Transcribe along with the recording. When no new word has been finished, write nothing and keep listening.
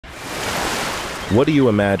What do you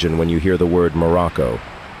imagine when you hear the word Morocco?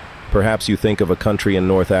 Perhaps you think of a country in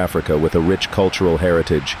North Africa with a rich cultural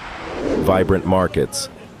heritage, vibrant markets,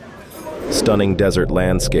 stunning desert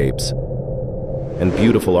landscapes, and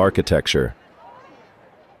beautiful architecture.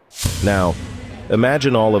 Now,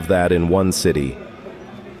 imagine all of that in one city,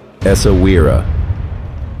 Essaouira,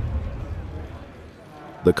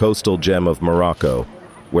 the coastal gem of Morocco,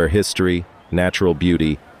 where history, natural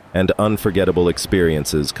beauty, and unforgettable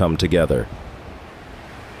experiences come together.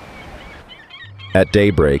 At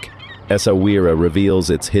daybreak, Essaouira reveals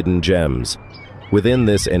its hidden gems. Within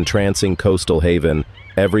this entrancing coastal haven,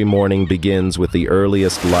 every morning begins with the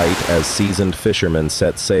earliest light as seasoned fishermen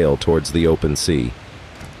set sail towards the open sea.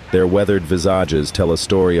 Their weathered visages tell a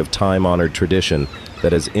story of time-honored tradition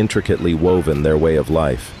that has intricately woven their way of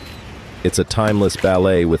life. It's a timeless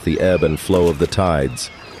ballet with the ebb and flow of the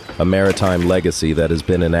tides, a maritime legacy that has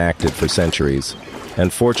been enacted for centuries,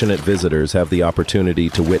 and fortunate visitors have the opportunity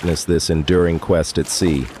to witness this enduring quest at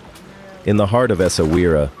sea. In the heart of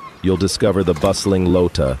Essaouira, you'll discover the bustling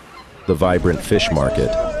Lota, the vibrant fish market,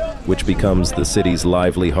 which becomes the city's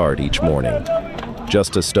lively heart each morning.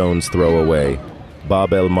 Just a stone's throw away,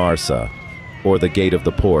 Bab el Marsa, or the Gate of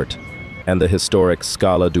the Port, and the historic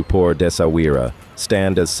Sqala du Port d'Essaouira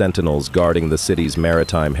stand as sentinels guarding the city's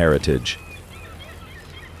maritime heritage.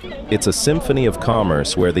 It's a symphony of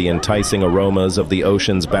commerce where the enticing aromas of the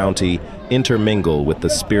ocean's bounty intermingle with the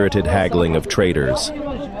spirited haggling of traders.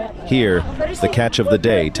 Here, the catch of the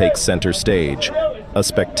day takes center stage, a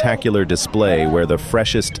spectacular display where the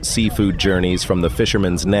freshest seafood journeys from the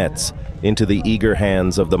fishermen's nets into the eager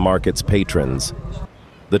hands of the market's patrons.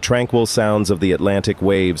 The tranquil sounds of the Atlantic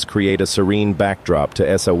waves create a serene backdrop to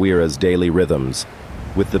Essaouira's daily rhythms,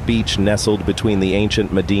 with the beach nestled between the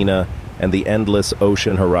ancient Medina and the endless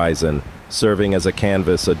ocean horizon, serving as a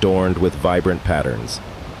canvas adorned with vibrant patterns.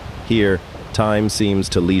 Here, time seems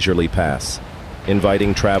to leisurely pass,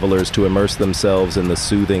 inviting travelers to immerse themselves in the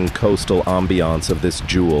soothing coastal ambiance of this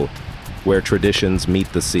jewel, where traditions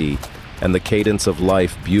meet the sea, and the cadence of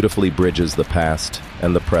life beautifully bridges the past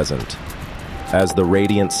and the present. As the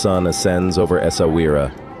radiant sun ascends over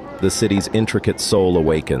Essaouira, the city's intricate soul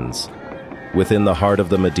awakens. Within the heart of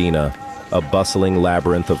the Medina, a bustling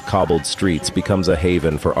labyrinth of cobbled streets becomes a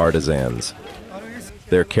haven for artisans.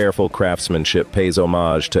 Their careful craftsmanship pays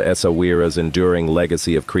homage to Essaouira's enduring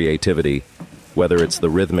legacy of creativity, whether it's the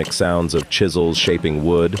rhythmic sounds of chisels shaping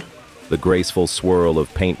wood, the graceful swirl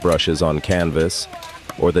of paintbrushes on canvas,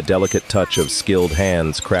 or the delicate touch of skilled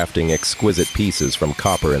hands crafting exquisite pieces from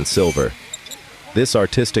copper and silver. This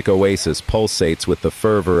artistic oasis pulsates with the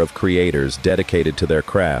fervor of creators dedicated to their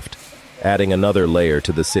craft, adding another layer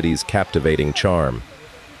to the city's captivating charm.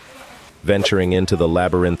 Venturing into the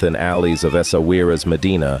labyrinthine alleys of Essaouira's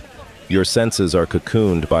Medina, your senses are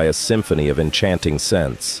cocooned by a symphony of enchanting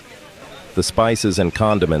scents. The spices and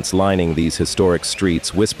condiments lining these historic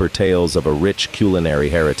streets whisper tales of a rich culinary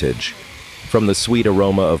heritage. From the sweet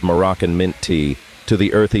aroma of Moroccan mint tea to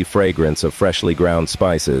the earthy fragrance of freshly ground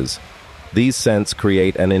spices, these scents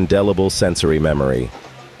create an indelible sensory memory.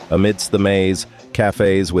 Amidst the maze,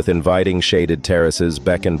 cafes with inviting shaded terraces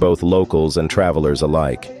beckon both locals and travelers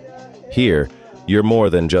alike. Here, you're more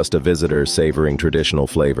than just a visitor savoring traditional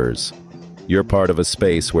flavors. You're part of a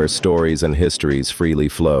space where stories and histories freely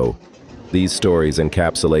flow. These stories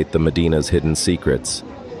encapsulate the Medina's hidden secrets,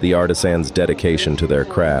 the artisans' dedication to their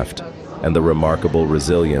craft, and the remarkable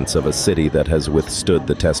resilience of a city that has withstood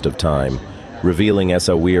the test of time, revealing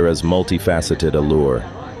Essaouira's multifaceted allure.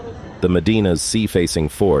 The Medina's sea-facing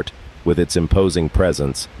fort, with its imposing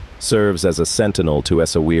presence, serves as a sentinel to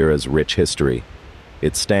Essaouira's rich history.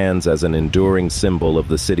 It stands as an enduring symbol of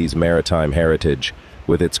the city's maritime heritage,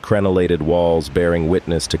 with its crenellated walls bearing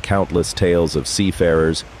witness to countless tales of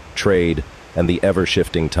seafarers, trade, and the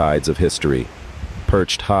ever-shifting tides of history.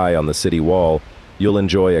 Perched high on the city wall, you'll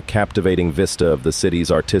enjoy a captivating vista of the city's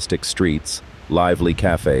artistic streets, lively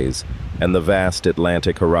cafes, and the vast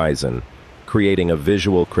Atlantic horizon, creating a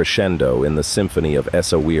visual crescendo in the symphony of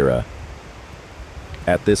Essaouira.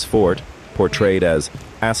 At this fort, portrayed as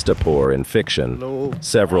Astapor in fiction,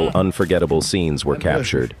 several unforgettable scenes were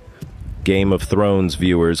captured. Game of Thrones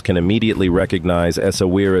viewers can immediately recognize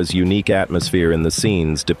Essaouira's unique atmosphere in the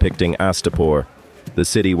scenes depicting Astapor, the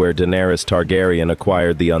city where Daenerys Targaryen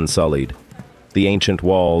acquired the Unsullied. The ancient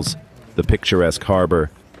walls, the picturesque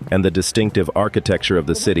harbor, and the distinctive architecture of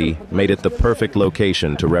the city made it the perfect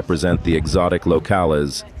location to represent the exotic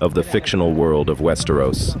locales of the fictional world of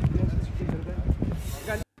Westeros.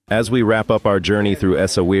 As we wrap up our journey through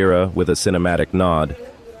Essaouira with a cinematic nod,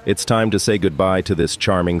 it's time to say goodbye to this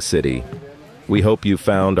charming city. We hope you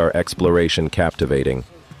found our exploration captivating.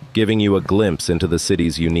 giving you a glimpse into the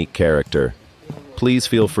city's unique character. Please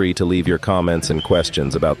feel free to leave your comments and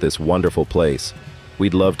questions about this wonderful place.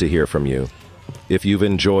 We'd love to hear from you. If you've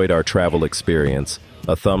enjoyed our travel experience,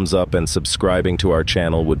 a thumbs up and subscribing to our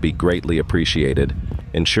channel would be greatly appreciated,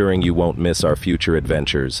 ensuring you won't miss our future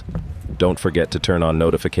adventures. Don't forget to turn on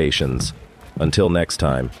notifications. Until next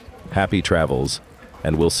time, happy travels,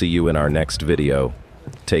 and we'll see you in our next video.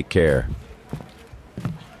 Take care.